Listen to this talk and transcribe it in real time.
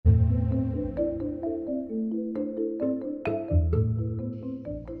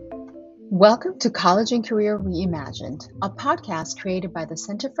Welcome to College and Career Reimagined, a podcast created by the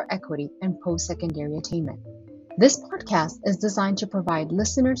Center for Equity and Postsecondary Attainment. This podcast is designed to provide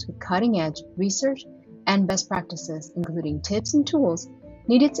listeners with cutting-edge research and best practices, including tips and tools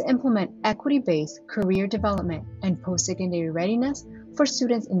needed to implement equity-based career development and post-secondary readiness for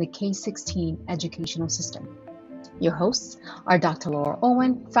students in the K-16 educational system. Your hosts are Dr. Laura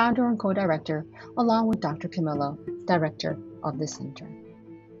Owen, founder and co-director, along with Dr. Camillo, director of the center.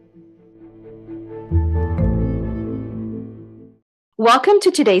 Welcome to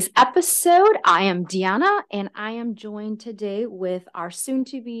today's episode. I am Deanna, and I am joined today with our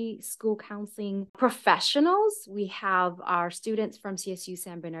soon-to-be school counseling professionals. We have our students from CSU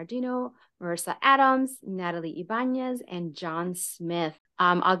San Bernardino, Marisa Adams, Natalie Ibanez, and John Smith.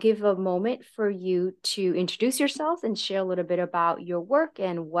 I'll give a moment for you to introduce yourselves and share a little bit about your work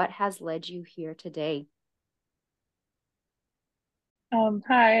and what has led you here today.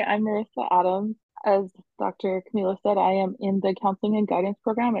 Hi, I'm Marisa Adams. As Dr. Camila said, I am in the counseling and guidance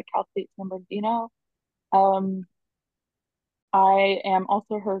program at Cal State San Bernardino. I am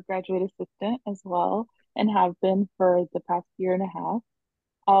also her graduate assistant as well and have been for the past year and a half.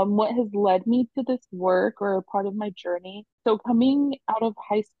 What has led me to this work or part of my journey? So coming out of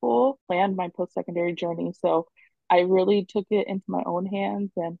high school, planned my post-secondary journey. So I really took it into my own hands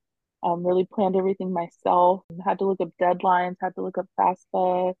and really planned everything myself. Had to look up deadlines, had to look up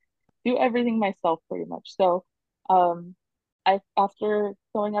FAFSA, do everything myself pretty much. So after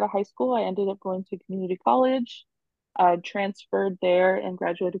going out of high school, I ended up going to community college, transferred there and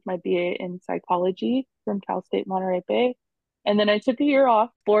graduated with my BA in psychology from Cal State Monterey Bay. And then I took a year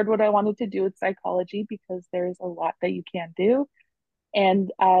off, explored what I wanted to do with psychology because there's a lot that you can do.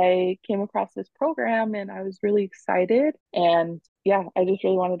 And I came across this program and I was really excited. And yeah, I just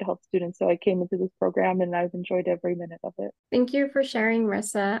really wanted to help students. So I came into this program and I've enjoyed every minute of it. Thank you for sharing,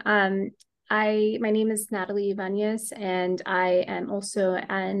 Marisa. My name is Natalie Ibanez, and I am also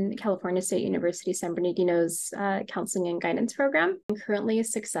in California State University San Bernardino's counseling and guidance program. I'm currently a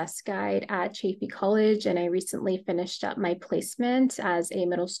success guide at Chaffey College, and I recently finished up my placement as a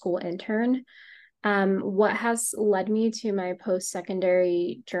middle school intern. What has led me to my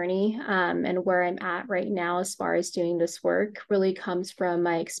post-secondary journey and where I'm at right now as far as doing this work really comes from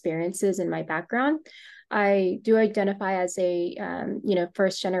my experiences and my background. I do identify as a,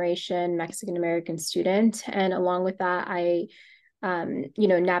 first generation Mexican American student. And along with that, I,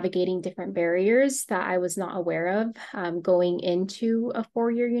 navigating different barriers that I was not aware of going into a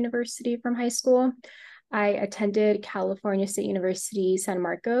four-year university from high school. I attended California State University, San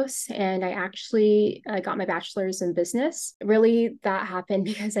Marcos, and I actually got my bachelor's in business. Really, that happened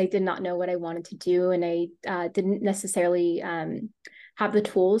because I did not know what I wanted to do, and I didn't necessarily have the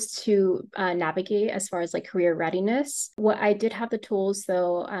tools to navigate as far as like career readiness. What I did have the tools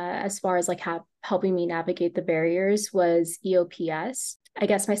though, as far as like helping me navigate the barriers was EOPS. I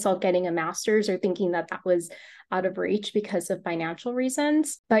guess myself getting a master's or thinking that was out of reach because of financial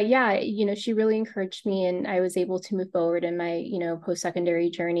reasons. But yeah, she really encouraged me and I was able to move forward in my, post-secondary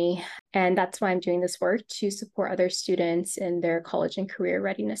journey. And that's why I'm doing this work to support other students in their college and career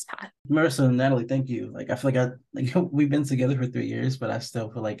readiness path. Marisa and Natalie, thank you. I feel like we've been together for 3 years, but I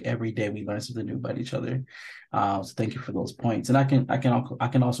still feel like every day we learn something new about each other. So thank you for those points. And I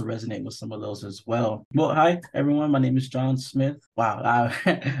can also resonate with some of those as well. Well, hi everyone. My name is John Smith. Wow.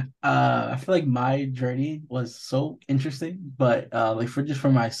 I feel like my journey was so interesting, but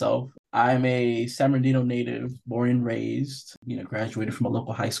for myself, I'm a San Bernardino native, born and raised, graduated from a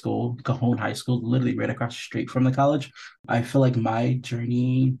local high school, Cajon High School, literally right across the street from the college. I feel like my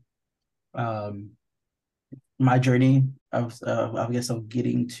journey of getting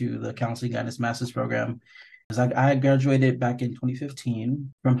to the counseling guidance master's program is I graduated back in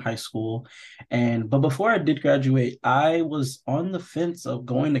 2015 from high school. But before I did graduate, I was on the fence of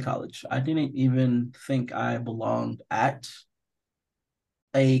going to college. I didn't even think I belonged at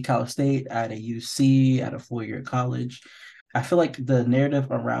a Cal State, at a UC, at a four-year college. I feel like the narrative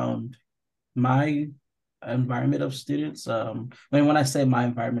around my environment of students, when I say my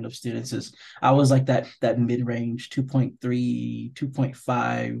environment of students, is I was like that mid-range 2.3,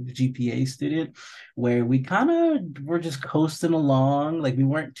 2.5 GPA student where we kind of were just coasting along. Like we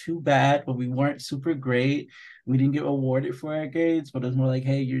weren't too bad, but we weren't super great. We didn't get awarded for our grades, but it was more like,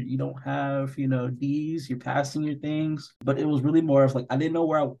 hey, you don't have, D's, you're passing your things. But it was really more of like, I didn't know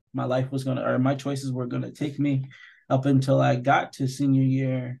where my life was or my choices were going to take me up until I got to senior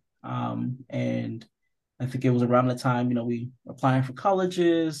year. And I think it was around the time, we applying for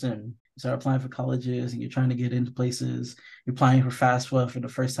colleges and start applying for colleges and you're trying to get into places. You're applying for FAFSA for the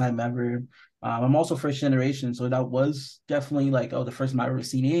first time ever. I'm also first generation, so that was definitely like, oh, the first time I ever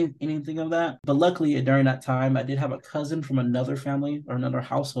seen anything of that. But luckily, during that time, I did have a cousin from another family or another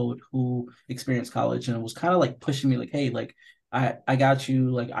household who experienced college, and it was kind of like pushing me, like, hey, like I got you,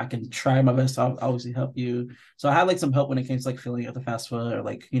 like I can try my best to obviously help you. So I had like some help when it came to like filling out the FAFSA or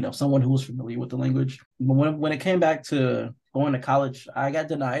like, someone who was familiar with the language. But when it came back to going to college, I got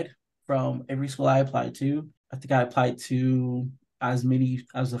denied from every school I applied to. I think I applied to as many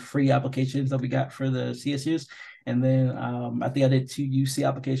as the free applications that we got for the CSUs. And then I think I did 2 UC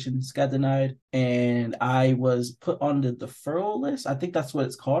applications, got denied, and I was put on the deferral list. I think that's what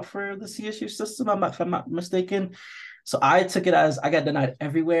it's called for the CSU system, if I'm not mistaken. So I took it as I got denied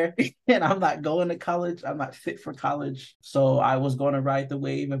everywhere and I'm not going to college. I'm not fit for college. So I was going to ride the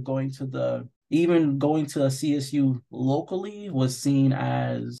wave of even going to a CSU locally was seen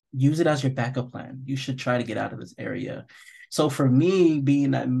as, use it as your backup plan. You should try to get out of this area. So for me,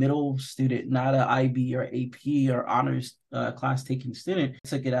 being that middle student, not an IB or AP or honors class taking student, I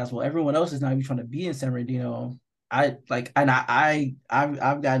took it as, well, everyone else is not even trying to be in San Bernardino. I've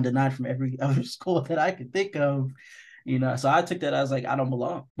gotten denied from every other school that I could think of. So I took that as like, I don't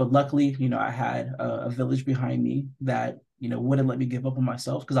belong. But luckily, I had a village behind me that, wouldn't let me give up on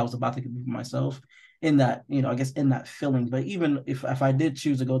myself, because I was about to give up on myself in that, I guess in that feeling. But even if I did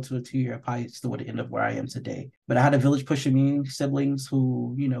choose to go to a 2-year, I probably still would end up where I am today. But I had a village pushing me, siblings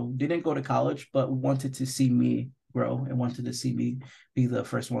who, didn't go to college, but wanted to see me grow and wanted to see me be the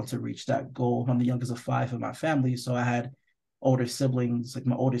first one to reach that goal. I'm the youngest of 5 in my family. So I had older siblings, like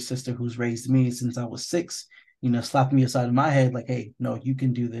my older sister who's raised me since I was 6, slapping me aside in my head, like, hey, no, you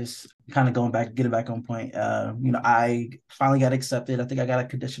can do this. Kind of get it back on point. I finally got accepted. I think I got a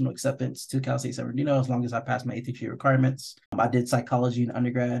conditional acceptance to Cal State San Bernardino as long as I passed my ATG requirements. I did psychology in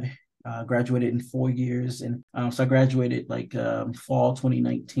undergrad, graduated in 4 years. And so I graduated like fall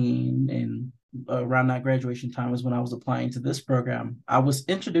 2019. And around that graduation time was when I was applying to this program. I was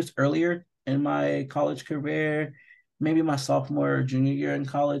introduced earlier in my college career, maybe my sophomore or junior year in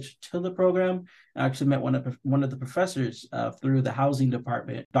college, to the program. I actually met one of the professors through the housing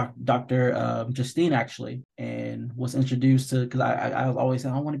department, Dr. Justine, actually, and was introduced to, because I always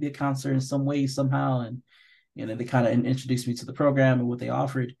said I want to be a counselor in some way, somehow. And they kind of introduced me to the program and what they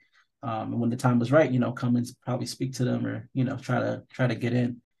offered. And when the time was right, come and probably speak to them, or try to get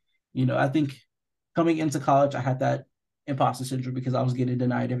in. I think coming into college, I had that imposter syndrome because I was getting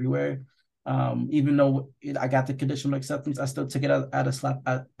denied everywhere. Even though I got the conditional acceptance, I still took it at a slap.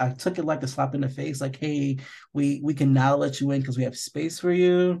 I took it like a slap in the face, like, hey, we can now let you in because we have space for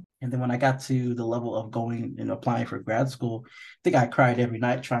you. And then when I got to the level of going and applying for grad school, I think I cried every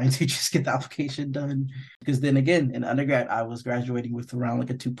night trying to just get the application done. Because then again, in undergrad, I was graduating with around like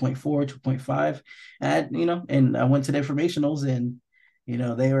a 2.4, 2.5. And I went to the informationals, and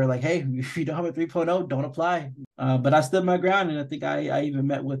they were like, hey, if you don't have a 3.0, don't apply. But I stood my ground, and I think I even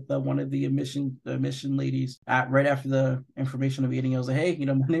met with one of the admission ladies right after the informational meeting. I was like, hey,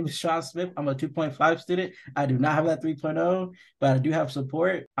 my name is Sean Smith. I'm a 2.5 student. I do not have that 3.0, but I do have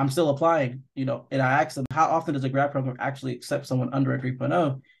support. I'm still applying, and I asked them, how often does a grad program actually accept someone under a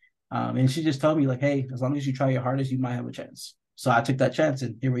 3.0? And she just told me, like, hey, as long as you try your hardest, you might have a chance. So I took that chance,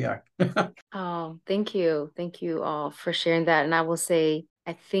 and here we are. Oh, thank you. Thank you all for sharing that. And I will say,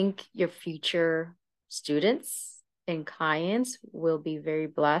 I think your future students and clients will be very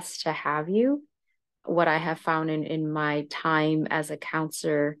blessed to have you. What I have found in my time as a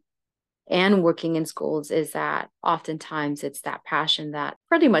counselor and working in schools is that oftentimes it's that passion that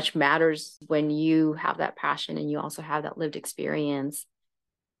pretty much matters. When you have that passion and you also have that lived experience,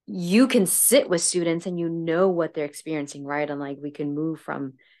 you can sit with students and what they're experiencing, right? And like, we can move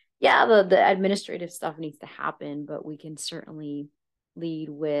from, the administrative stuff needs to happen, but we can certainly lead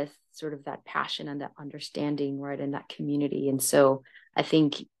with sort of that passion and that understanding, right, in that community. And so I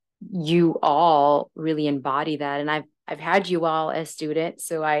think you all really embody that. And I've had you all as students,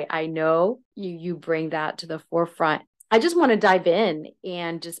 so I know you bring that to the forefront. I just want to dive in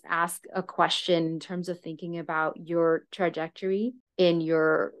and just ask a question in terms of thinking about your trajectory in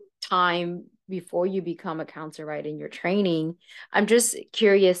your time before you become a counselor, right, in your training. I'm just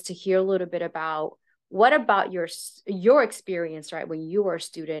curious to hear a little bit about, what about your experience, right, when you were a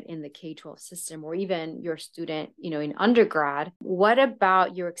student in the K-12 system, or even your student, in undergrad? What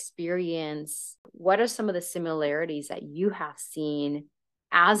about your experience? What are some of the similarities that you have seen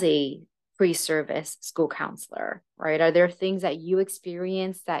as a pre-service school counselor, right? Are there things that you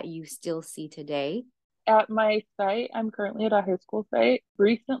experienced that you still see today? At my site, I'm currently at a high school site.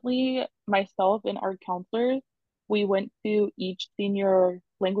 Recently, myself and our counselors, we went to each senior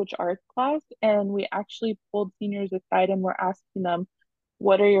language arts class, and we actually pulled seniors aside and we're asking them,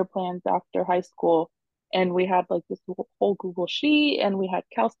 what are your plans after high school? And we had like this whole Google sheet, and we had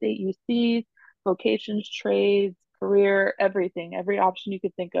Cal State UC, vocations, trades, career, everything, every option you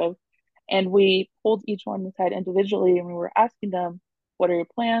could think of. And we pulled each one aside individually and we were asking them, what are your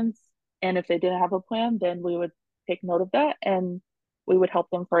plans? And if they didn't have a plan, then we would take note of that and we would help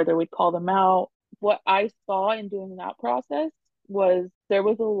them further. We'd call them out. What I saw in doing that process was there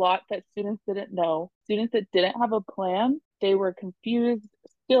was a lot that students didn't know. Students that didn't have a plan, they were confused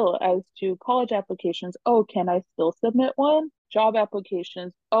still as to college applications. Oh, can I still submit one? Job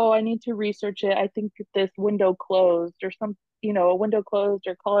applications. Oh, I need to research it. I think this window closed or some, a window closed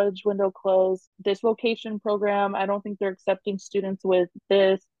or college window closed. This vocation program, I don't think they're accepting students with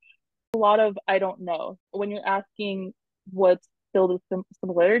this. A lot of I don't know. When you're asking what's still the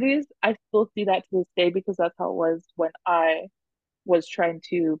similarities, I still see that to this day because that's how it was when I was trying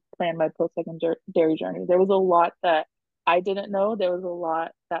to plan my post-secondary journey. There was a lot that I didn't know. There was a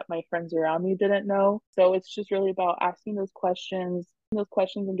lot that my friends around me didn't know. So it's just really about asking those questions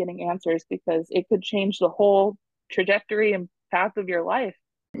and getting answers because it could change the whole trajectory and path of your life.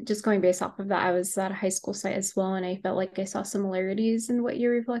 Just going based off of that, I was at a high school site as well, and I felt like I saw similarities in what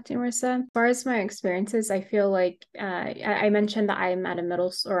you're reflecting, Marissa. As far as my experiences, I feel like I mentioned that I'm at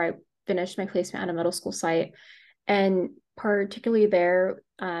I finished my placement at a middle school site, and particularly there,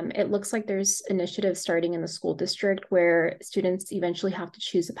 it looks like there's initiatives starting in the school district where students eventually have to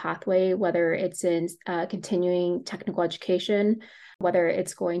choose a pathway, whether it's in continuing technical education, whether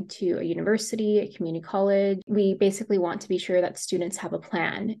it's going to a university, a community college. We basically want to be sure that students have a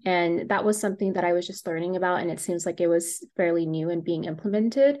plan. And that was something that I was just learning about, and it seems like it was fairly new and being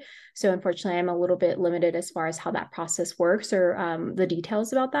implemented. So unfortunately, I'm a little bit limited as far as how that process works or the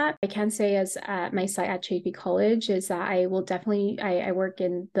details about that. I can say as at my site at JP College is that I will definitely, I work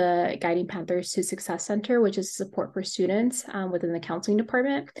in the Guiding Panthers to Success Center, which is support for students within the counseling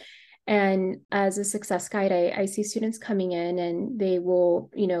department. And as a success guide, I see students coming in and they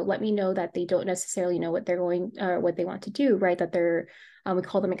will, let me know that they don't necessarily know what they're going or what they want to do, right? That they're, we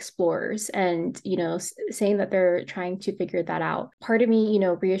call them explorers and, saying that they're trying to figure that out. Part of me,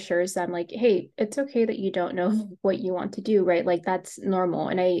 reassures them like, hey, it's okay that you don't know what you want to do, right? Like that's normal.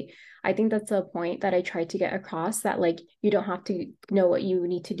 And I think that's a point that I try to get across that like, you don't have to know what you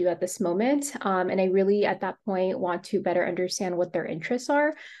need to do at this moment. And I really, at that point, want to better understand what their interests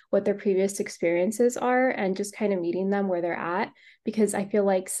are, what their previous experiences are, and just kind of meeting them where they're at. Because I feel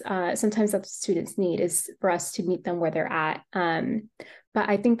like sometimes that's what students need is for us to meet them where they're at. But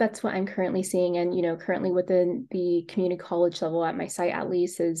I think that's what I'm currently seeing. And, currently within the community college level at my site, at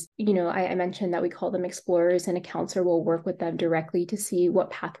least is, I mentioned that we call them explorers, and a counselor will work with them directly to see what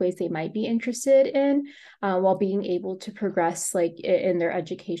pathways they might be interested in while being able to progress like in their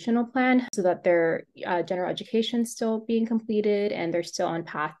educational plan so that their general education is still being completed and they're still on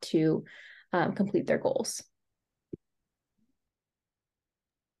path to complete their goals.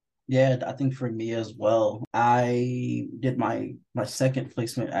 Yeah, I think for me as well, I did my second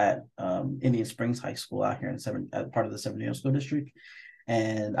placement at Indian Springs High School out here at part of the San Bernardino School District.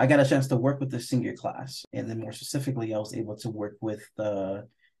 And I got a chance to work with the senior class. And then more specifically, I was able to work with the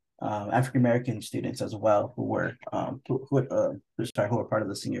African-American students as well who were part of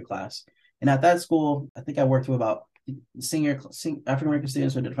the senior class. And at that school, I think I worked with about African-American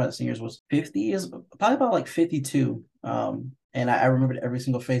students who identified as seniors was 50, is probably about like 52. And I remembered every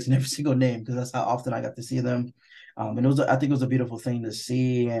single face and every single name because that's how often I got to see them. And I think it was a beautiful thing to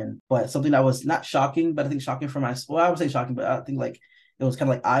see. But something that was not shocking, but I think shocking for I would say shocking, but I think like it was kind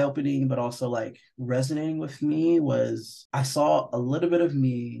of like eye-opening, but also like resonating with me was I saw a little bit of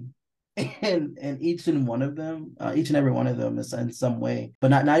me in each and every one of them is in some way, but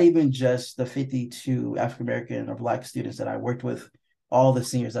not even just the 52 African-American or Black students that I worked with, all the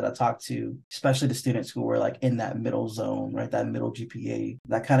seniors that I talked to, especially the students who were like in that middle zone, right? That middle GPA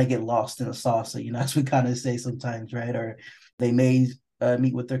that kind of get lost in the sauce, as we kind of say sometimes, right? Or they may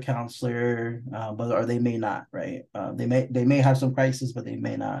meet with their counselor, or they may not, right? They may have some crisis, but they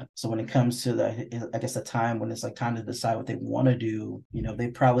may not. So when it comes to the time when it's like time to decide what they want to do, they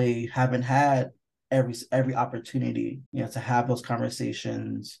probably haven't had every opportunity, to have those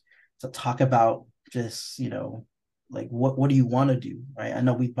conversations, to talk about just, like what do you want to do, right? I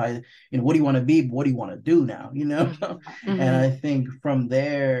know we probably, what do you want to be, but what do you want to do now, Mm-hmm. And I think from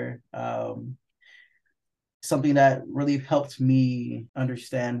there, something that really helped me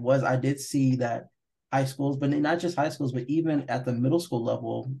understand was I did see that high schools, but not just high schools, but even at the middle school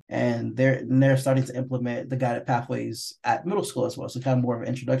level, and they're starting to implement the guided pathways at middle school as well. So kind of more of an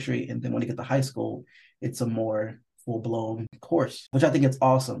introductory, and then when you get to high school, it's a more full-blown course, which I think it's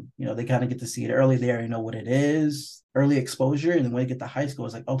awesome. They kind of get to see it early. They already know what it is, early exposure. And then when they get to high school,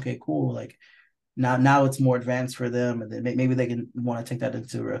 it's like, okay, cool. Like now it's more advanced for them, and then maybe they can want to take that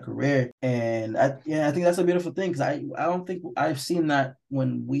into a career. And I think that's a beautiful thing, because I don't think I've seen that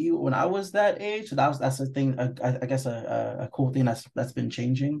when I was that age. So that's a thing. I guess a cool thing that's been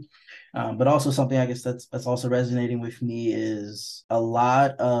changing. But also something I guess that's also resonating with me is I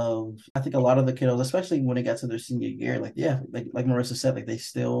think a lot of the kiddos, especially when they get to their senior year, like Marisa said, like they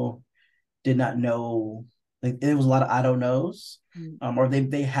still did not know. Like it was a lot of I don't knows, or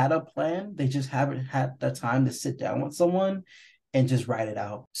they had a plan, they just haven't had the time to sit down with someone and just write it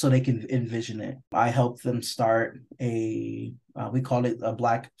out so they can envision it. I helped them start we called it a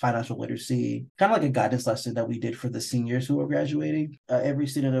Black financial literacy, kind of like a guidance lesson that we did for the seniors who were graduating. Every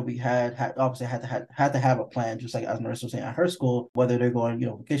student that we had obviously had to have a plan, just like as Marissa was saying at her school, whether they're going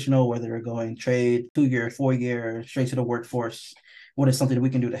vocational, whether they're going trade, 2-year, 4-year, straight to the workforce. What is something that we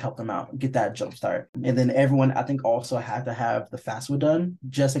can do to help them out, get that jump start? And then everyone, I think, also had to have the FAFSA done,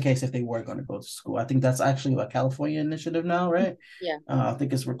 just in case if they were going to go to school. I think that's actually a California initiative now, right? Yeah. I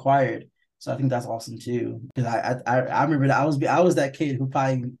think it's required. So I think that's awesome too. Because I remember that I was that kid who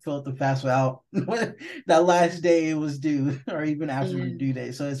probably filled the FAFSA out when that last day it was due, or even after the due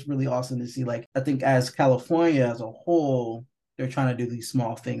date. So it's really awesome to see. Like, I think as California as a whole, they're trying to do these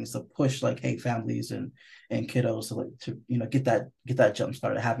small things to push, like, hey, families and kiddos to get that jump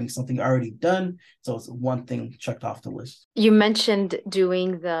started, having something already done, so it's one thing checked off the list. You mentioned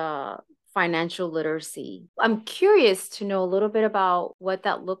doing the financial literacy. I'm curious to know a little bit about what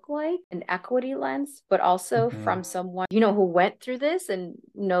that looked like, an equity lens, but also from someone who went through this and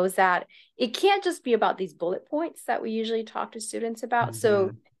knows that it can't just be about these bullet points that we usually talk to students about.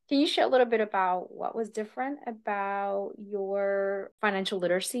 So can you share a little bit about what was different about your financial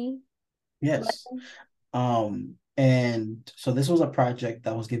literacy? Yes. And so this was a project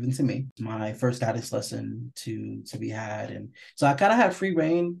that was given to me, my first guidance lesson to be had. And so I kind of had free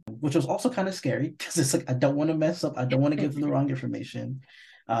reign, which was also kind of scary, because it's like, I don't want to mess up. I don't want to give them the wrong information.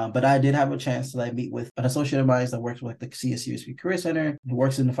 But I did have a chance to meet with an associate of mine that works with the CSU Career Center, who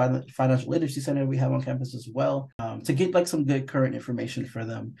works in the Financial Literacy Center we have on campus as well, to get some good current information for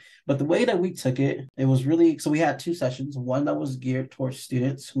them. But the way that we took it was really, so we had 2 sessions, one that was geared towards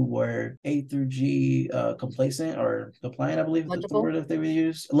students who were A through G complacent or compliant, I believe is the word that they would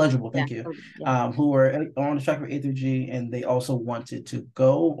use. Legible, thank you. Yeah. Who were on the track for A through G, and they also wanted to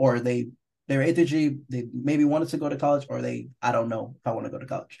go, or they're A through G, they maybe wanted to go to college, or I don't know if I want to go to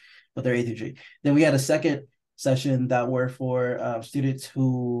college, but they're A through G. Then we had a second session that were for students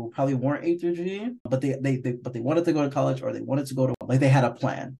who probably weren't A through G, but they wanted to go to college, or they wanted to go to, like, they had a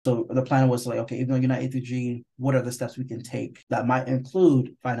plan. So the plan was like, okay, even though you're not A through G, what are the steps we can take that might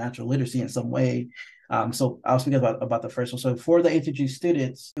include financial literacy in some way? So I was speaking about the first one. So for the A through G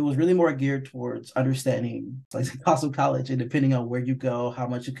students, it was really more geared towards understanding, like, the cost of college, and depending on where you go, how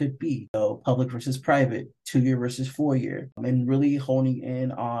much it could be. So public versus private, 2-year versus 4-year, and really honing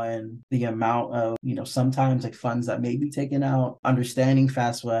in on the amount of, sometimes like funds that may be taken out, understanding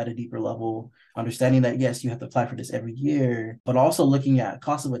FAFSA at a deeper level, understanding that, yes, you have to apply for this every year, but also looking at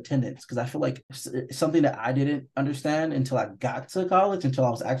cost of attendance, because I feel like something that I didn't understand until I got to college, until I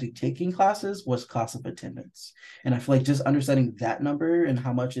was actually taking classes, was cost of attendance. And I feel like just understanding that number and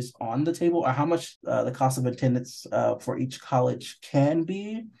how much is on the table, or how much the cost of attendance for each college can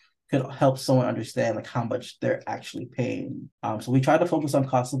be, could help someone understand like how much they're actually paying. So we tried to focus on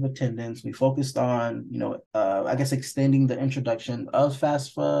cost of attendance. We focused on, I guess, extending the introduction of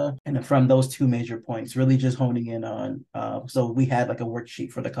FAFSA, and then from those 2 major points, really just honing in on, so we had like a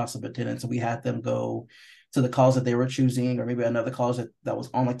worksheet for the cost of attendance. So we had them go to the calls that they were choosing, or maybe another calls that was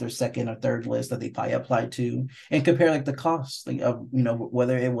on like their second or third list that they probably applied to, and compare like the costs of,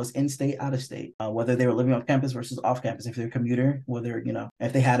 whether it was in-state, out-of-state, whether they were living on campus versus off campus, if they're a commuter, whether,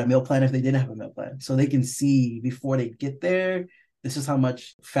 if they had a meal plan, if they didn't have a meal plan. So they can see before they get there, this is how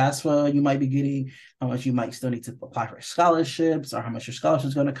much FAFSA you might be getting, how much you might still need to apply for scholarships, or how much your scholarship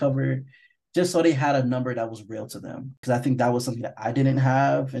is going to cover, just so they had a number that was real to them. Because I think that was something that I didn't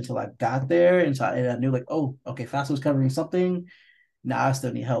have until I got there. And I knew like, oh, okay, FAFSA was covering something. Now I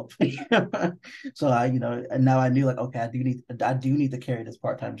still need help. So and now I knew like, okay, I do need to carry this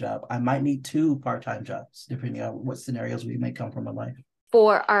part-time job. I might need 2 part-time jobs, depending on what scenarios we may come from in life.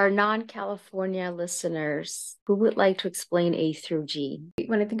 For our non-California listeners, who would like to explain A through G?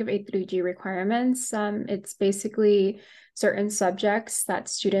 When I think of A through G requirements, it's basically certain subjects that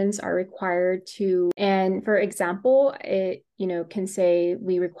students are required to. And for example, it can say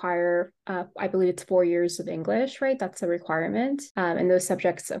we require, I believe it's 4 years of English, right? That's a requirement. And those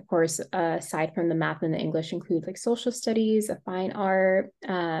subjects, of course, aside from the math and the English, include like social studies, a fine art,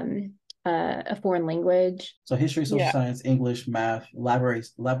 a foreign language. So history, social science, English, math,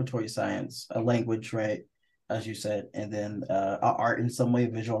 laboratory science, a language, right? As you said, and then art in some way,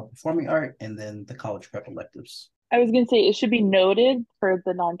 visual or performing art, and then the college prep electives. I was going to say, it should be noted for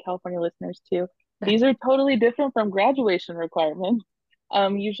the non-California listeners too. These are totally different from graduation requirements.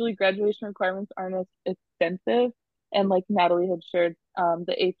 Usually graduation requirements aren't as extensive. And like Natalie had shared,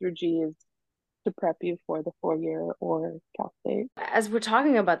 the A through G is to prep you for the 4-year or Cal State. As we're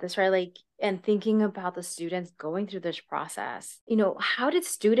talking about this, right, like, and thinking about the students going through this process, how did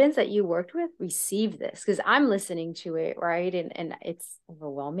students that you worked with receive this? Because I'm listening to it, right, and it's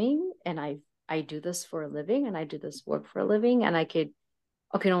overwhelming, and I do this for a living, and I do this work for a living, and I can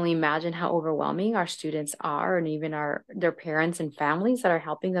only imagine how overwhelming our students are, and even their parents and families that are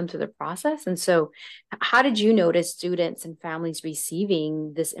helping them through the process. And so how did you notice students and families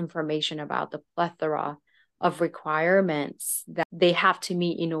receiving this information about the plethora of requirements that they have to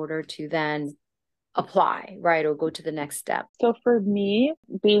meet in order to then apply, right, or go to the next step? So for me,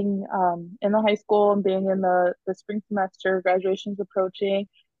 being in the high school and being in the spring semester, graduation's approaching,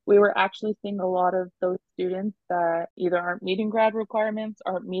 we were actually seeing a lot of those students that either aren't meeting grad requirements,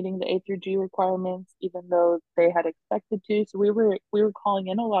 aren't meeting the A through G requirements, even though they had expected to. So we were calling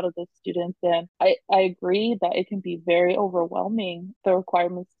in a lot of those students, and I agree that it can be very overwhelming, the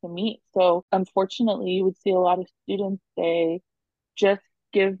requirements to meet. So unfortunately, you would see a lot of students say, just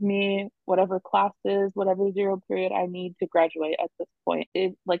give me whatever classes, whatever 0 period I need to graduate at this point.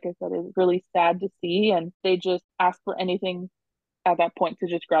 It, like I said, is really sad to see, and they just ask for anything at that point to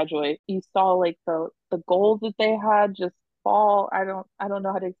just graduate. You saw like the goals that they had just fall. I don't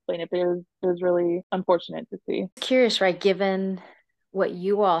know how to explain it, but it was really unfortunate to see. Curious, right? Given what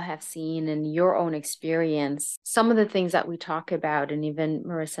you all have seen in your own experience, some of the things that we talk about, and even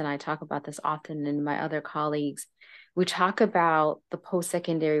Marisa and I talk about this often, and my other colleagues, we talk about the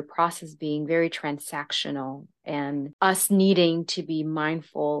post-secondary process being very transactional, and us needing to be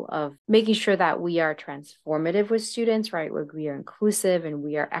mindful of making sure that we are transformative with students, right? Where we are inclusive and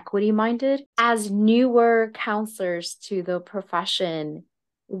we are equity minded. As newer counselors to the profession,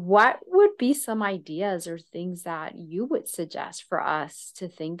 what would be some ideas or things that you would suggest for us to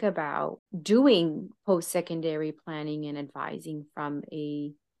think about doing post-secondary planning and advising from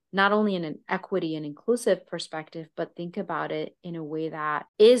not only in an equity and inclusive perspective, but think about it in a way that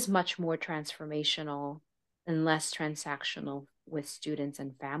is much more transformational and less transactional with students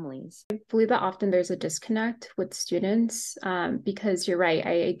and families? I believe that often there's a disconnect with students because you're right.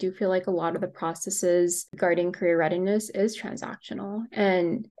 I do feel like a lot of the processes regarding career readiness is transactional,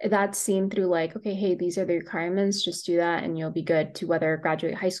 and that's seen through like, okay, hey, these are the requirements, just do that and you'll be good to whether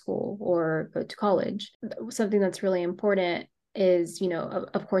graduate high school or go to college. Something that's really important is,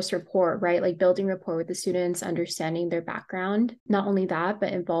 of course, rapport, right? Like building rapport with the students, understanding their background. Not only that,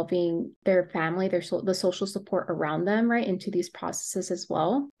 but involving their family, the social support around them, right, into these processes as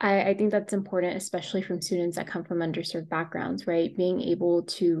well. I think that's important, especially from students that come from underserved backgrounds, right? Being able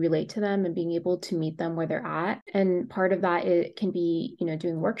to relate to them and being able to meet them where they're at. And part of that, it can be,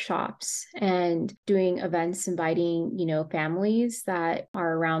 doing workshops and doing events, inviting, families that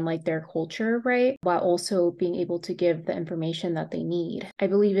are around like their culture, right? While also being able to give the information that they need. I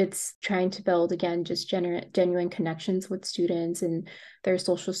believe it's trying to build, again, just genuine connections with students and their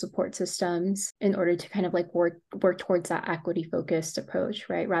social support systems in order to kind of like work towards that equity focused approach,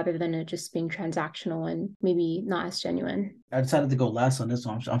 right? Rather than it just being transactional and maybe not as genuine. I decided to go last on this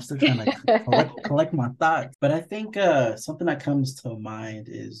one. I'm still trying to collect my thoughts. But I think something that comes to mind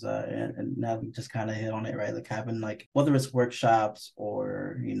is, and now we just kind of hit on it, right? Like having like, whether it's workshops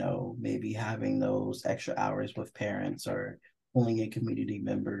or, maybe having those extra hours with parents or pulling in community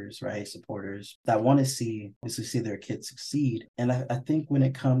members, right, supporters that want to see their kids succeed. And I think when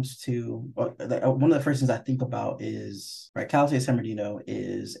it comes to one of the first things I think about is, right, Cal State San Bernardino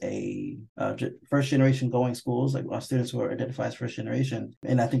is a first generation going schools, like our students who are identified as first generation.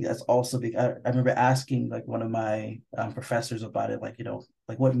 And I think that's also big. I remember asking like one of my professors about it, like,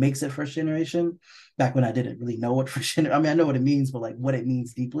 like what makes it first generation, back when I didn't really know what first generation, I mean, I know what it means, but like what it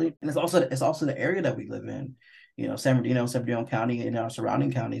means deeply. And it's also the area that we live in. San Bernardino County and our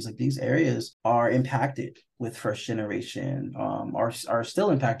surrounding counties, like these areas are impacted with first generation, are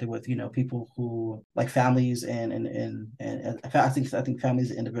still impacted with, people who like families and I think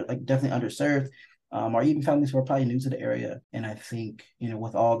families like definitely underserved, or even families who are probably new to the area. And I think,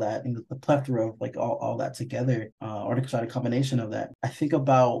 with all that and the plethora of like all that together, or the combination of that, I think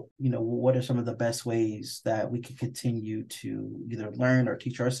about, what are some of the best ways that we can continue to either learn or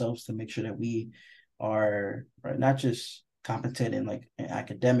teach ourselves to make sure that we are not just competent in like an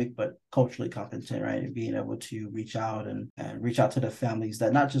academic, but culturally competent, right? And being able to reach out and reach out to the families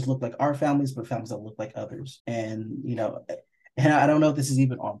that not just look like our families, but families that look like others. And I don't know if this is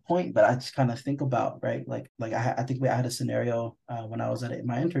even on point, but I just kind of think about, right? I think I had a scenario when I was at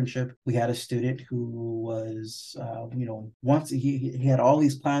my internship. We had a student who was, once he had all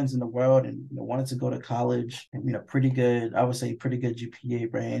these plans in the world and wanted to go to college, and, pretty good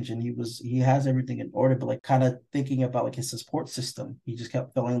GPA range, and he has everything in order, but like kind of thinking about like his support system, he just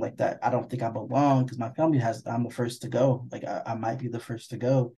kept feeling like that. I don't think I belong because my family I'm the first to go. Like I might be the first to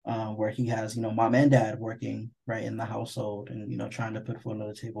go, where he has, mom and dad working right in the household and trying to put food on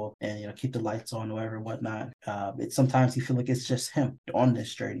the table and keep the lights on, whatever, whatnot. It's sometimes you feel like it's just him on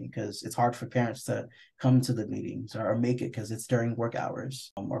this journey because it's hard for parents to come to the meetings or make it because it's during work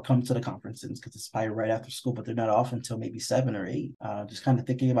hours, or come to the conferences because it's probably right after school, but they're not off until maybe 7 or 8. Just kind of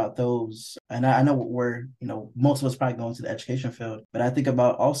thinking about those. And I know we're, most of us probably going to the education field, but I think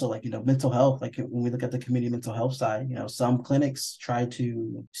about also like, mental health. Like when we look at the community mental health side, some clinics try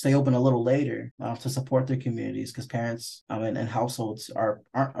to stay open a little later to support their communities because parents and households aren't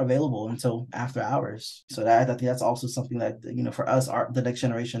available until after hours. So I think that's also something that, for us, the next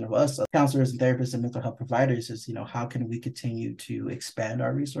generation of us, counselors and therapists and mental health providers is, how can we continue to expand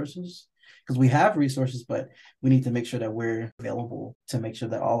our resources? Because we have resources, but we need to make sure that we're available to make sure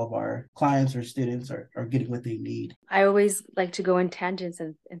that all of our clients or students are getting what they need. I always like to go in tangents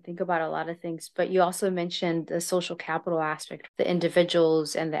and think about a lot of things, but you also mentioned the social capital aspect, the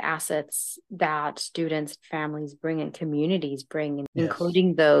individuals and the assets that students, families bring and communities bring, and Yes.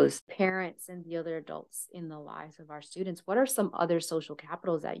 including those parents and the other adults in the lives of our students. What are some other social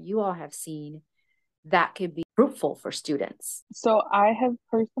capitals that you all have seen that could be fruitful for students? So I have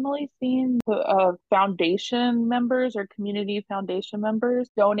personally seen the foundation members or community foundation members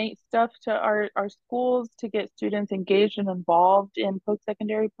donate stuff to our schools to get students engaged and involved in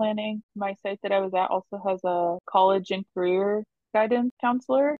post-secondary planning. My site that I was at also has a college and career guidance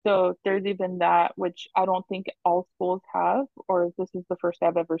counselor. So there's even that, which I don't think all schools have, or this is the first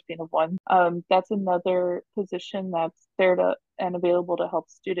I've ever seen of one. That's another position that's there to and available to help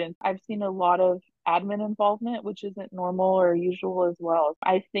students. I've seen a lot of admin involvement, which isn't normal or usual as well.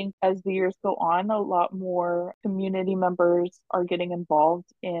 I think as the years go on, a lot more community members are getting involved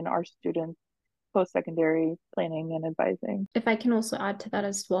in our students' post-secondary planning and advising. If I can also add to that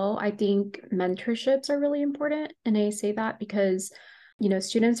as well, I think mentorships are really important. And I say that because,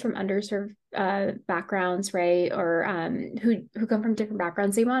 students from underserved backgrounds, right, or who come from different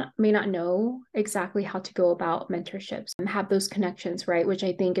backgrounds, they may not know exactly how to go about mentorships and have those connections, right, which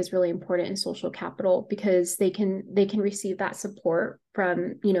I think is really important in social capital because they can receive that support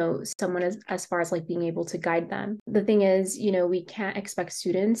from someone as far as like being able to guide them. The thing is, we can't expect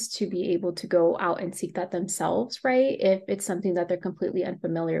students to be able to go out and seek that themselves, right, if it's something that they're completely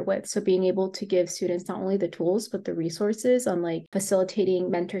unfamiliar with. So being able to give students not only the tools but the resources on like facilitating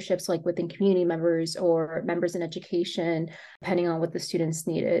mentorships like within community members or members in education, depending on what the student's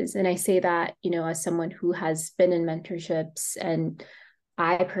need is. And I say that, as someone who has been in mentorships, and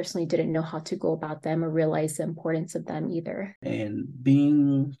I personally didn't know how to go about them or realize the importance of them either. And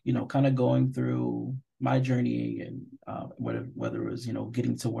being, kind of going through my journey and whether it was,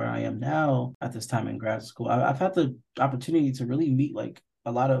 getting to where I am now at this time in grad school, I've had the opportunity to really meet like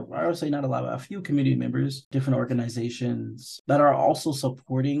a lot of, I would say not a lot, but a few community members, different organizations that are also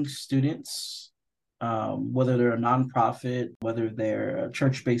supporting students, whether they're a nonprofit, whether they're a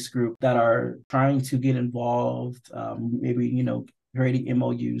church-based group that are trying to get involved, maybe, creating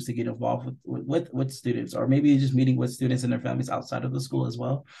MOUs to get involved with students, or maybe just meeting with students and their families outside of the school as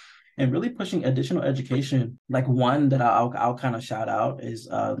well. And really pushing additional education. Like one that I'll kind of shout out is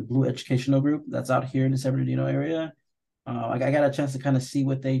the Blue Educational Group that's out here in the San Bernardino area. I got a chance to kind of see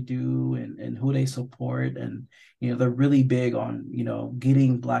what they do and who they support. And, they're really big on,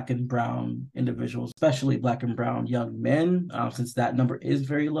 getting Black and Brown individuals, especially Black and Brown young men, since that number is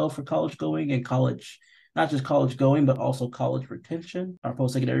very low for college going and college, not just college going, but also college retention or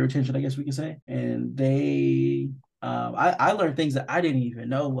post-secondary retention, I guess we could say. And I learned things that I didn't even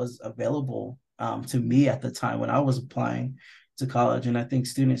know was available to me at the time when I was applying to college. And I think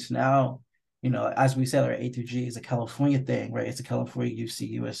students now, as we said, our A through G is a California thing, right? It's a California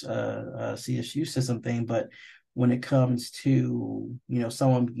UC CSU system thing. But when it comes to,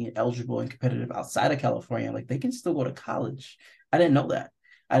 someone being eligible and competitive outside of California, like they can still go to college. I didn't know that.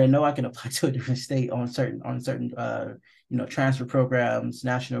 I didn't know I can apply to a different state on certain transfer programs,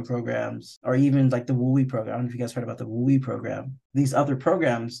 national programs, or even like the WUI program. I don't know if you guys heard about the WUI program. These other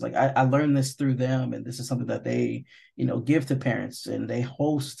programs, like I learned this through them, and this is something that they, give to parents, and they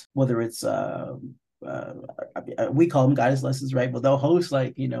host, whether it's we call them guidance lessons, right? But they'll host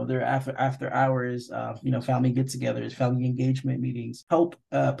like, their after hours, family get-togethers, family engagement meetings, help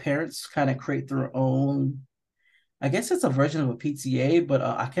parents kind of create their own. I guess it's a version of a PTA, but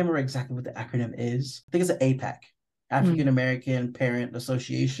I can't remember exactly what the acronym is. I think it's an APAC, African American Parent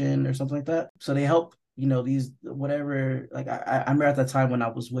Association or something like that. So they help, these whatever, like I remember at the time when I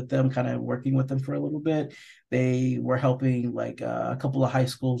was with them, kind of working with them for a little bit, they were helping like a couple of high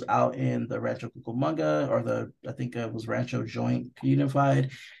schools out in the Rancho Cucamonga, or I think it was Rancho Joint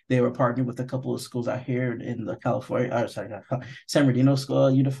Unified. They were partnering with a couple of schools out here in the San Bernardino School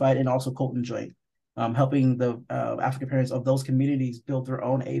Unified, and also Colton Joint. Helping the African parents of those communities build their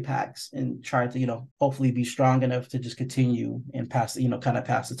own APACs and try to, hopefully be strong enough to just continue and pass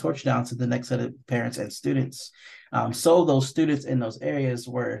the torch down to the next set of parents and students. So those students in those areas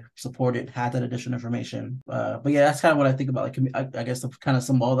were supported, had that additional information. But yeah, that's kind of what I think about. Like, I guess to kind of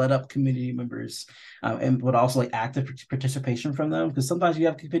sum all that up, community members, but also like active participation from them. Because sometimes you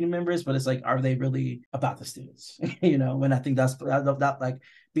have community members, but it's like, are they really about the students? And I think that like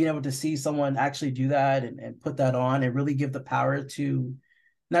being able to see someone actually do that and put that on and really give the power to,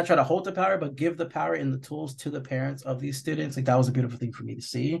 not try to hold the power, but give the power and the tools to the parents of these students. Like that was a beautiful thing for me to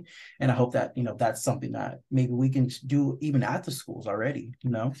see. And I hope that, that's something that maybe we can do even at the schools already,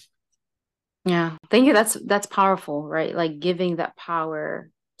 Yeah, thank you. That's powerful, right? Like giving that power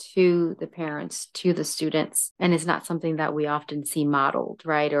to the parents, to the students. And it's not something that we often see modeled,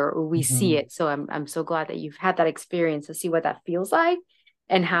 right? Or we see it. So I'm so glad that you've had that experience to see what that feels like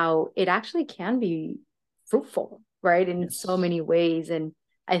and how it actually can be fruitful, right? In so many ways. And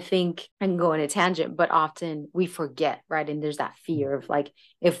I think I can go on a tangent, but often we forget, right? And there's that fear of like,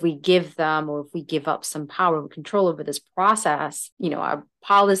 if we give them or if we give up some power and control over this process, our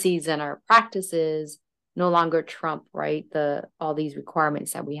policies and our practices no longer trump, right? All these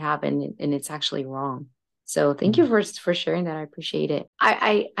requirements that we have, and it's actually wrong. So thank you for sharing that. I appreciate it.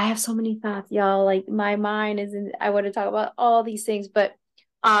 I have so many thoughts, y'all. Like my mind I want to talk about all these things, but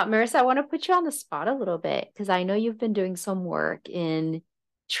Marisa, I want to put you on the spot a little bit because I know you've been doing some work in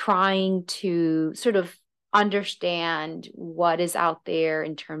trying to sort of understand what is out there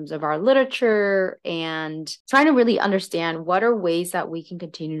in terms of our literature and trying to really understand what are ways that we can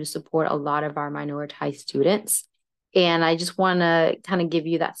continue to support a lot of our minoritized students. And I just want to kind of give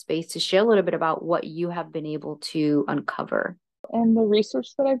you that space to share a little bit about what you have been able to uncover. In the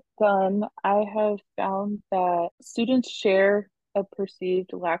research that I've done, I have found that students share a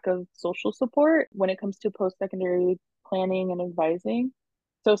perceived lack of social support when it comes to post-secondary planning and advising.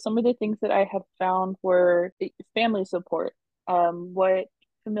 So some of the things that I have found were family support, what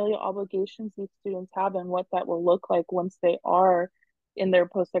familial obligations these students have and what that will look like once they are in their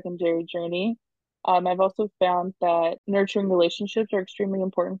post-secondary journey. I've also found that nurturing relationships are extremely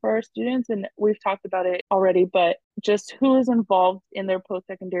important for our students, and we've talked about it already, but just who is involved in their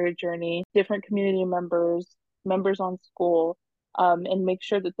post-secondary journey, different community members on school, and make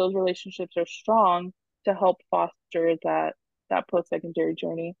sure that those relationships are strong to help foster that post-secondary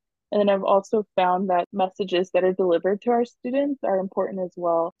journey. And then I've also found that messages that are delivered to our students are important as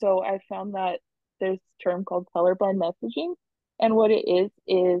well. So I found that there's a term called colorblind messaging, and what it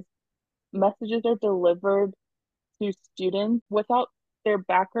is messages are delivered to students without their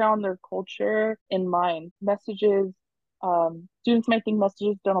background, their culture in mind. Students might think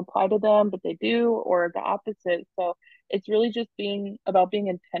messages don't apply to them, but they do, or the opposite. So it's really just being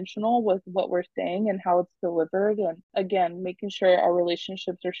intentional with what we're saying and how it's delivered. And again, making sure our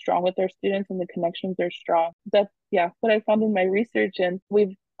relationships are strong with our students and the connections are strong. That's what I found in my research. And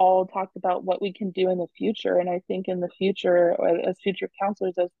we've all talked about what we can do in the future. And I think in the future, as future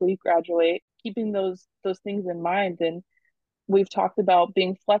counselors, as we graduate, keeping those things in mind. And we've talked about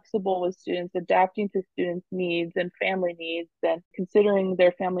being flexible with students, adapting to students' needs and family needs, and considering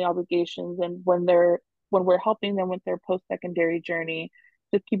their family obligations. And when we're helping them with their post-secondary journey,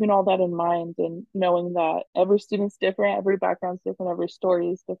 just keeping all that in mind and knowing that every student's different, every background's different, every story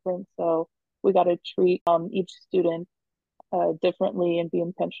is different. So we got to treat each student differently and be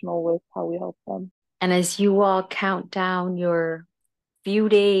intentional with how we help them. And as you all count down your few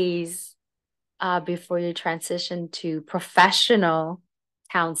days before you transition to professional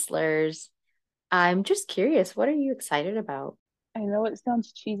counselors, I'm just curious, what are you excited about? I know it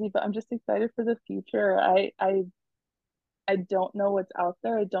sounds cheesy, but I'm just excited for the future. I don't know what's out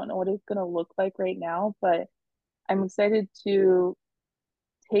there. I don't know what it's gonna look like right now, but I'm excited to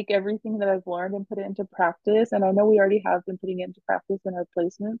take everything that I've learned and put it into practice. And I know we already have been putting it into practice in our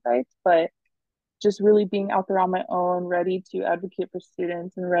placement sites, but just really being out there on my own, ready to advocate for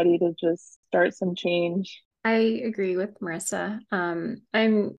students and ready to just start some change. I agree with Marissa.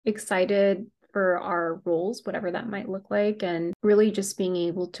 I'm excited for our roles, whatever that might look like, and really just being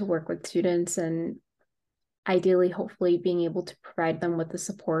able to work with students and ideally, hopefully, being able to provide them with the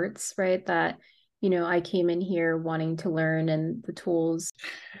supports, right? That, I came in here wanting to learn and the tools.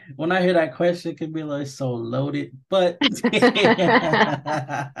 When I hear that question, it can be like so loaded, but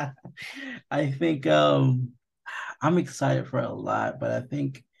I think I'm excited for a lot, but I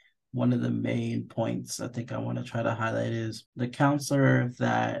think one of the main points I think I want to try to highlight is the counselor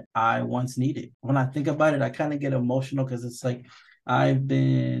that I once needed. When I think about it, I kind of get emotional because it's like I've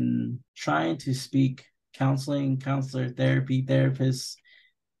been trying to speak counselor, therapy, therapists,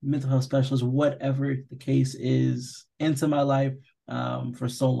 mental health specialists, whatever the case is, into my life for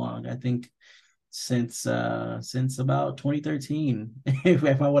so long. I think since about 2013, if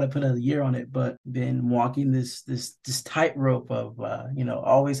I want to put a year on it, but been walking this tightrope of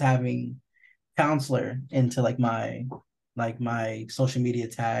always having counselor into my social media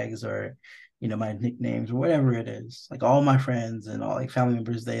tags, or my nicknames or whatever it is. Like all my friends and all like family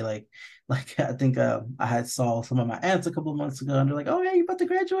members, they like I think I had saw some of my aunts a couple of months ago, and they're like, "Oh yeah, you about to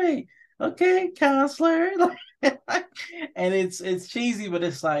graduate? Okay, counselor." And it's cheesy, but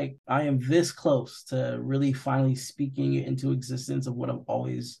it's like I am this close to really finally speaking it into existence of what I've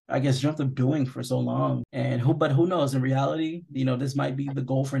always, I guess, dreamt of doing for so long. And who knows? In reality, this might be the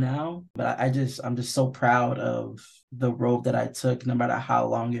goal for now. But I'm just so proud of the road that I took, no matter how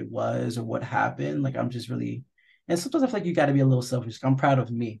long it was or what happened. Like I'm just really, and sometimes I feel like you got to be a little selfish. I'm proud of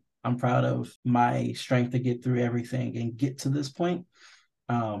me. I'm proud of my strength to get through everything and get to this point.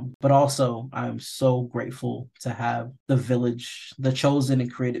 But also, I'm so grateful to have the village, the chosen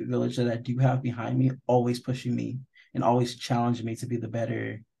and created village that I do have behind me, always pushing me and always challenging me to be the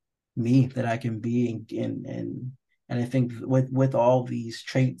better me that I can be. And I think with all these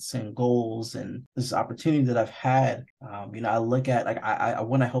traits and goals and this opportunity that I've had, I look at like I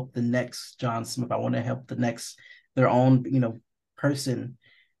want to help the next John Smith. I want to help the next their own person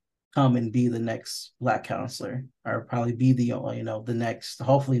come and be the next Black counselor, or probably be the next,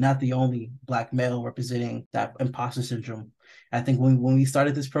 hopefully not the only Black male representing that imposter syndrome. I think when we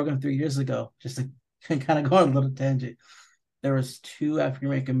started this program 3 years ago, just to kind of go on a little tangent, there was 2 African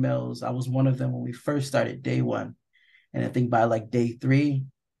American males. I was one of them when we first started day 1, and I think by like day 3,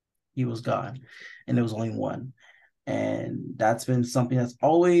 he was gone, and there was only one. And that's been something that's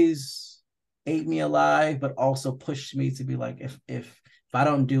always ate me alive, but also pushed me to be like, if I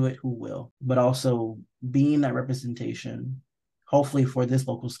don't do it, who will? But also being that representation, hopefully for this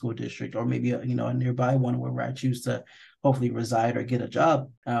local school district, or maybe a nearby one where I choose to hopefully reside or get a job.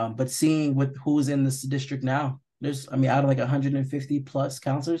 But seeing with who's in this district now, out of like 150 plus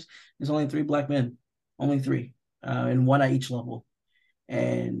counselors, there's only 3 Black men, only 3, and 1 at each level.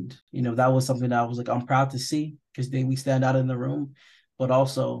 And that was something that I was like, I'm proud to see, because then we stand out in the room, but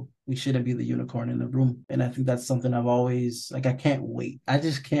also we shouldn't be the unicorn in the room. And I think that's something I've always like, I can't wait. I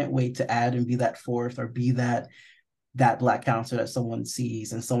just can't wait to add and be that 4th, or be that Black counselor that someone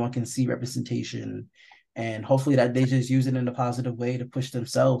sees and someone can see representation. And hopefully that they just use it in a positive way to push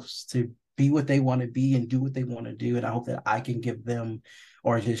themselves to be what they want to be and do what they want to do. And I hope that I can give them,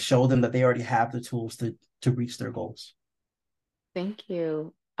 or just show them that they already have the tools to reach their goals. Thank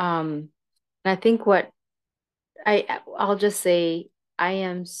you. And I think I'll just say, I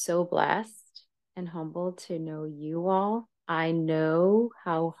am so blessed and humbled to know you all. I know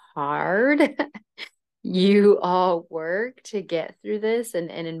how hard you all work to get through this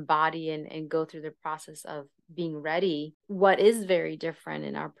and embody and go through the process of being ready. What is very different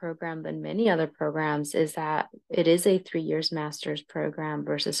in our program than many other programs is that it is a 3 years master's program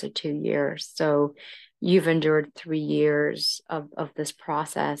versus a 2 years. So you've endured 3 years of this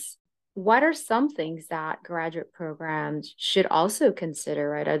process. What are some things that graduate programs should also consider,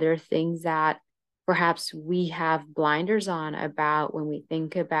 right? Are there things that perhaps we have blinders on about when we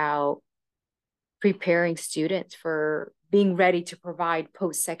think about preparing students for being ready to provide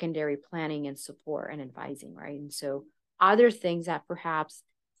post-secondary planning and support and advising, right? And so are there things that perhaps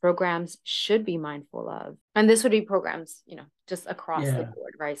programs should be mindful of? And this would be programs, just across the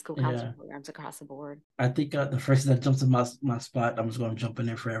board, right? School counseling programs across the board. I think the first that jumps in my spot, I'm just going to jump in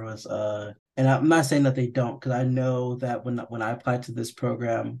there forever, is And I'm not saying that they don't, because I know that when I applied to this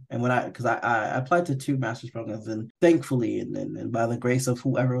program, and because I applied to 2 master's programs, and thankfully, and by the grace of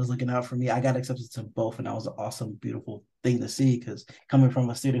whoever was looking out for me, I got accepted to both, and that was an awesome, beautiful thing to see. Because coming from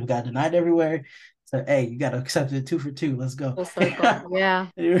a student who got denied everywhere, so hey, you got accepted 2 for 2. Let's go. Full circle. Yeah.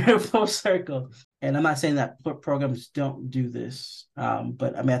 Full circle. And I'm not saying that programs don't do this,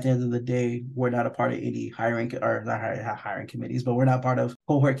 but I mean, at the end of the day, we're not a part of any hiring, or not hiring committees, but we're not part of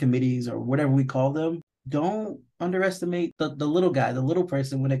cohort committees or whatever we call them. Don't underestimate the little guy, the little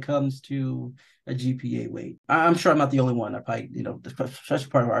person when it comes to a GPA weight. I'm sure I'm not the only one. I probably,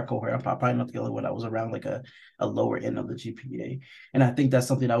 especially part of our cohort, I'm probably not the only one that was around like a lower end of the GPA. And I think that's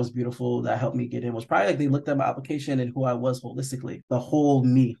something that was beautiful that helped me get in, was probably like they looked at my application and who I was holistically, the whole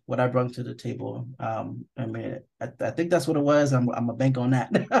me, what I brought to the table. I mean, I think that's what it was. I'm a bank on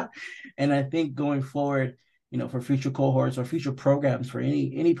that. And I think going forward, for future cohorts or future programs, for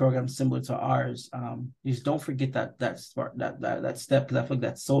any program similar to ours, just don't forget that step, because I feel like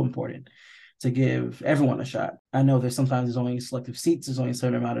that's so important to give everyone a shot. I know there's only selective seats, there's only a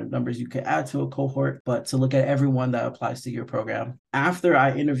certain amount of numbers you could add to a cohort, but to look at everyone that applies to your program. After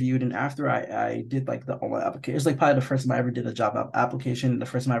I interviewed and after I did like the online application, it's like probably the first time I ever did a job application, the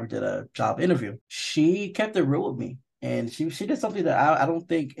first time I ever did a job interview. She kept it real with me, and she did something that I don't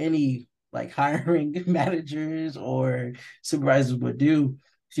think any like hiring managers or supervisors would do.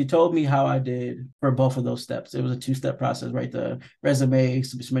 She told me how I did for both of those steps. It was a 2-step process, right? The resume,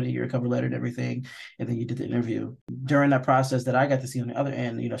 submitting your cover letter and everything, and then you did the interview. During that process that I got to see on the other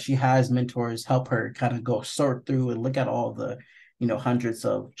end, she has mentors help her kind of go sort through and look at all the, hundreds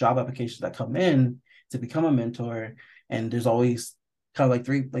of job applications that come in to become a mentor. And there's always kind of like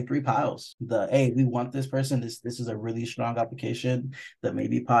three piles. The, hey, we want this person. This is a really strong application. The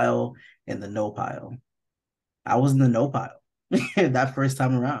maybe pile and the no pile. I was in the no pile that first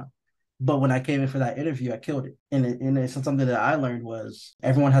time around. But when I came in for that interview, I killed it. And it's something that I learned was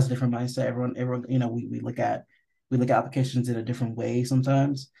everyone has a different mindset. Everyone, we look at applications in a different way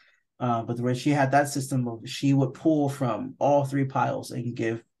sometimes. But the way she had that system of, she would pull from all 3 piles and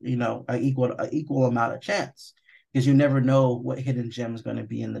give, an equal amount of chance. Because you never know what hidden gem is going to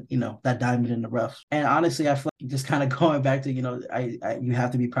be in the, that diamond in the rough. And honestly, I feel like just kind of going back to, you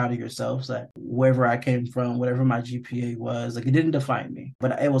have to be proud of yourselves that wherever I came from, whatever my GPA was, like, it didn't define me.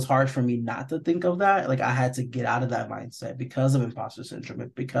 But it was hard for me not to think of that. Like, I had to get out of that mindset because of imposter syndrome,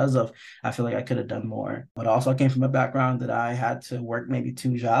 because of, I feel like I could have done more. But also I came from a background that I had to work maybe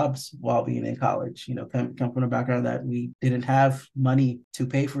 2 jobs while being in college, come from a background that we didn't have money to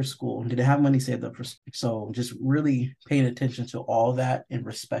pay for school, didn't have money saved up for school. So just really paying attention to all that and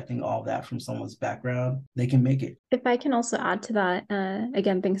respecting all that from someone's background, they can make it. If I can also add to that,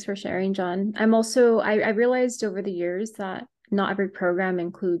 again, thanks for sharing, John. I realized over the years that not every program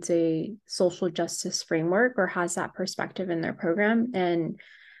includes a social justice framework or has that perspective in their program. And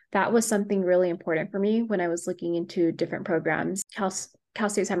that was something really important for me when I was looking into different programs. Cal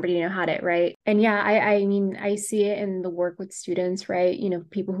State San Bernardino had it, right? And yeah, I mean, I see it in the work with students, right?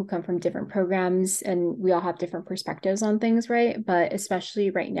 People who come from different programs, and we all have different perspectives on things, right? But especially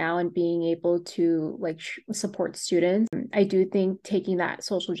right now, and being able to support students, I do think taking that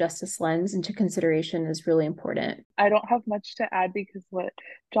social justice lens into consideration is really important. I don't have much to add because what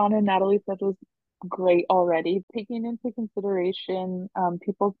John and Natalie said was great already. Taking into consideration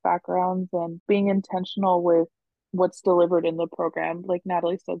people's backgrounds and being intentional with what's delivered in the program, like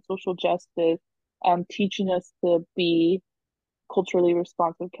Natalie said, social justice, teaching us to be culturally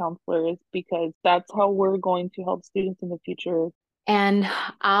responsive counselors, because that's how we're going to help students in the future. And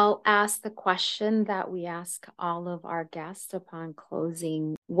I'll ask the question that we ask all of our guests upon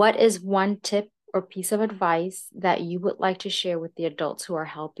closing. What is one tip or piece of advice that you would like to share with the adults who are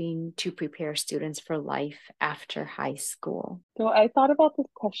helping to prepare students for life after high school? So I thought about this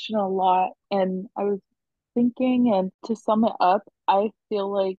question a lot, and I was thinking, and to sum it up, I feel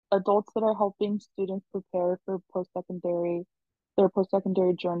like adults that are helping students prepare for their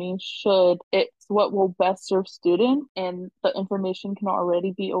post-secondary journey it's what will best serve students, and the information can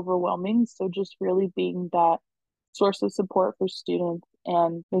already be overwhelming. So just really being that source of support for students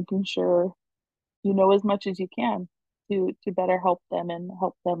and making sure you know as much as you can to better help them and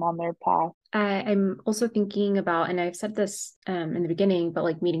help them on their path. I'm also thinking about, and I've said this in the beginning,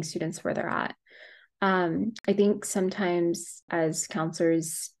 but meeting students where they're at. I think sometimes as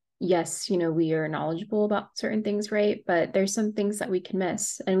counselors, yes, we are knowledgeable about certain things, right? But there's some things that we can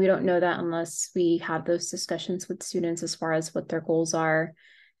miss, and we don't know that unless we have those discussions with students as far as what their goals are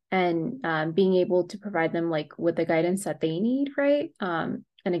and being able to provide them like with the guidance that they need, right?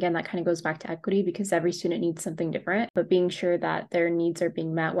 And again, that kind of goes back to equity because every student needs something different, but being sure that their needs are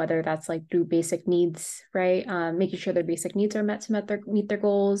being met, whether that's like through basic needs, right? Making sure their basic needs are met to meet their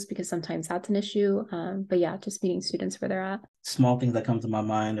goals, because sometimes that's an issue. But yeah, just meeting students where they're at. Small things that come to my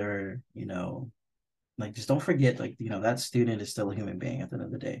mind are, like, just don't forget, like, that student is still a human being at the end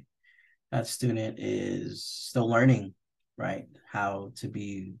of the day. That student is still learning, right? How to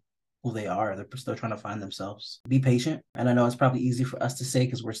be who they are. They're still trying to find themselves. Be patient. And I know it's probably easy for us to say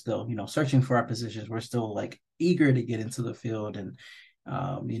because we're still, searching for our positions. We're still like eager to get into the field. And,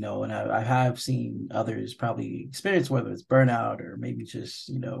 and I have seen others probably experience whether it's burnout or maybe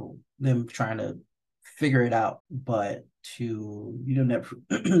just, them trying to figure it out. But to, never,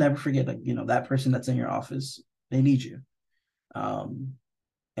 never forget, like, that person that's in your office, they need you. And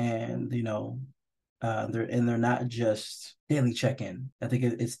they're not just daily check-in. I think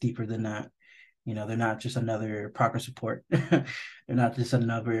it's deeper than that. They're not just another progress report. They're not just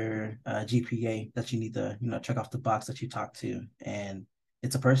another GPA that you need to check off the box that you talk to. And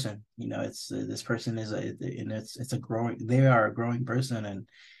it's a person. It's this person they are a growing person, and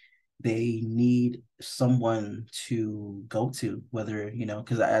they need someone to go to, whether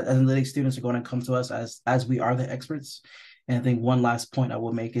because analytics students are going to come to us as we are the experts. And I think one last point I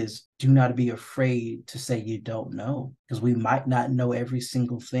will make is do not be afraid to say you don't know, because we might not know every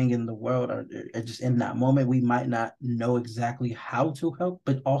single thing in the world, or just in that moment, we might not know exactly how to help,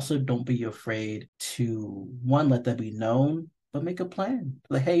 but also don't be afraid to, one, let that be known, but make a plan.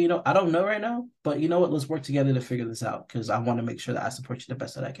 Like, hey, I don't know right now, but you know what? Let's work together to figure this out, because I want to make sure that I support you the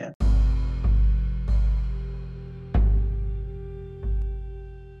best that I can.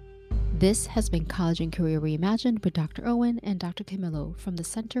 This has been College and Career Reimagined with Dr. Owen and Dr. Camillo from the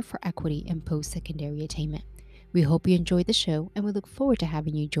Center for Equity in Post-Secondary Attainment. We hope you enjoyed the show, and we look forward to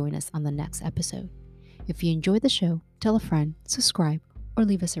having you join us on the next episode. If you enjoyed the show, tell a friend, subscribe, or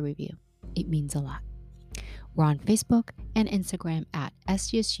leave us a review. It means a lot. We're on Facebook and Instagram at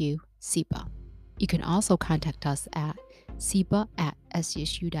SCSU SEPA. You can also contact us at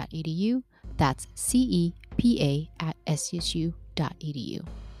sepa@scsu.edu. That's CEPA@scsu.edu.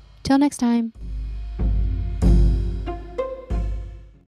 Till next time.